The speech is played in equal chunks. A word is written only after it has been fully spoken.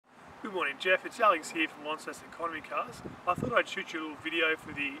Good morning, Jeff. It's Alex here from Launceston Economy Cars. I thought I'd shoot you a little video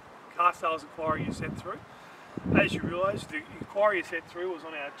for the car sales inquiry you sent through. As you realise, the inquiry you sent through was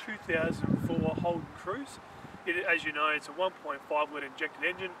on our 2004 Holden Cruze. As you know, it's a 1.5 litre injected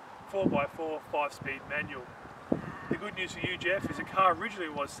engine, 4x4, 5-speed manual. The good news for you, Jeff, is the car originally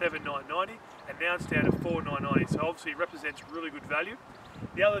was $7,990 and now it's down to $4,990, so obviously it represents really good value.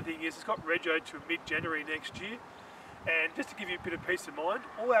 The other thing is it's got regoed to mid-January next year. And just to give you a bit of peace of mind,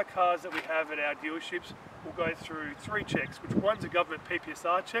 all our cars that we have at our dealerships will go through 3 checks, which one's a government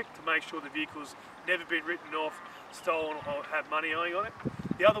PPSR check to make sure the vehicle's never been written off, stolen or have money owing on it.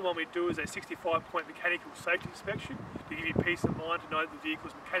 The other one we do is a 65-point mechanical safety inspection to give you peace of mind to know that the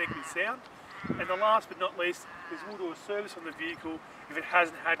vehicle's mechanically sound. And the last but not least is we'll do a service on the vehicle if it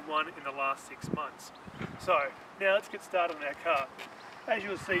hasn't had one in the last 6 months. So now let's get started on our car. As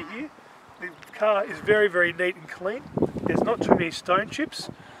you'll see here, the car is very, very neat and clean. There's not too many stone chips.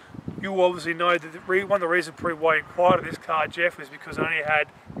 You obviously know that one of the reasons probably why you inquired on this car, Jeff, was because it only had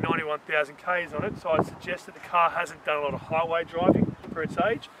 91,000 Ks on it, so I'd suggest that the car hasn't done a lot of highway driving for its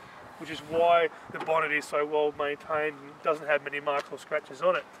age, which is why the bonnet is so well maintained and doesn't have many marks or scratches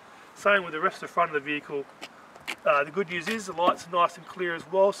on it. Same with the rest of the front of the vehicle. The good news is the lights are nice and clear as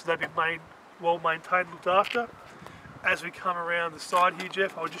well, so they've been well maintained, looked after. As we come around the side here,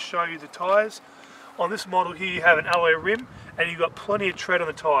 Jeff, I'll just show you the tyres. On this model here you have an alloy rim and you've got plenty of tread on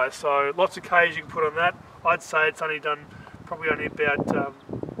the tyres, so lots of Ks you can put on that. I'd say it's only done probably only about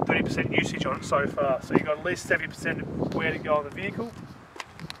 30% usage on it so far, so you've got at least 70% of wear to go on the vehicle.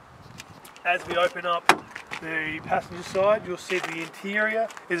 As we open up the passenger side, you'll see the interior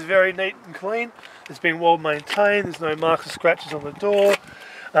is very neat and clean. It's been well maintained, there's no marks or scratches on the door.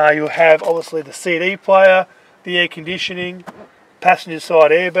 You'll have obviously the CD player, the air conditioning, passenger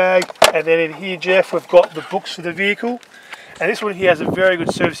side airbag, and then in here, Jeff, we've got the books for the vehicle. And this one here has a very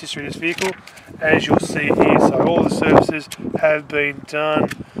good service history of this vehicle, as you'll see here. So all the services have been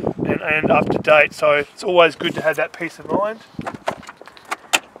done and up to date, so it's always good to have that peace of mind.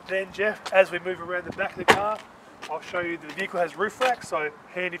 Then, Jeff, as we move around the back of the car, I'll show you the vehicle has roof racks, so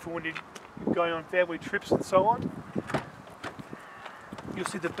handy for when you're going on family trips and so on. You'll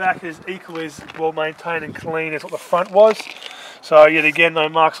see the back is equally as well maintained and clean as what the front was. So yet again, no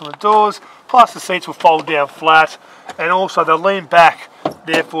marks on the doors, plus the seats will fold down flat, and also they'll lean back,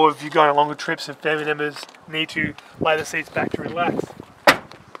 therefore if you're going on longer trips and family members need to lay the seats back to relax.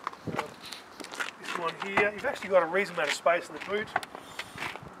 This one here, you've actually got a reasonable amount of space in the boot.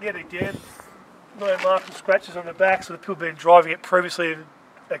 Yet again, no marks or scratches on the back, so the people who've been driving it previously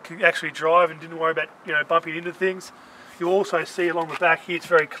that could actually drive and didn't worry about bumping into things. You'll also see along the back here it's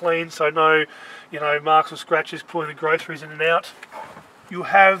very clean, so no marks or scratches pulling the groceries in and out. You'll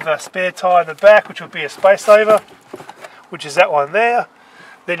have a spare tyre in the back, which will be a space saver, which is that one there.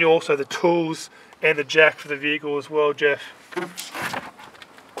 Then you also the tools and the jack for the vehicle as well, Jeff.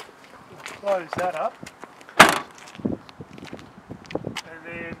 Close that up. And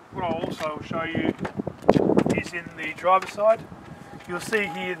then what I'll also show you is in the driver's side. You'll see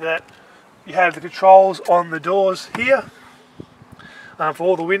here that you have the controls on the doors here for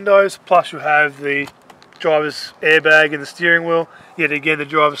all the windows, plus you have the driver's airbag in the steering wheel. Yet again, the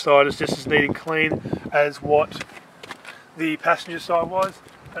driver's side is just as neat and clean as what the passenger side was.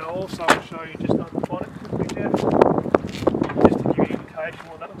 And I'll also show you just under the bonnet quickly, Jeff, just to give you an indication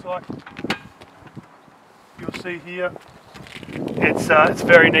what that looks like. You'll see here it's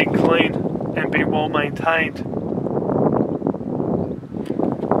very neat and clean and been well maintained.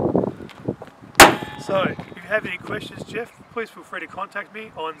 So, if you have any questions, Jeff, please feel free to contact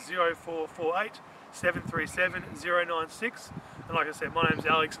me on 0448 737 096. And like I said, my name's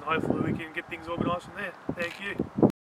Alex, and hopefully we can get things organised from there. Thank you.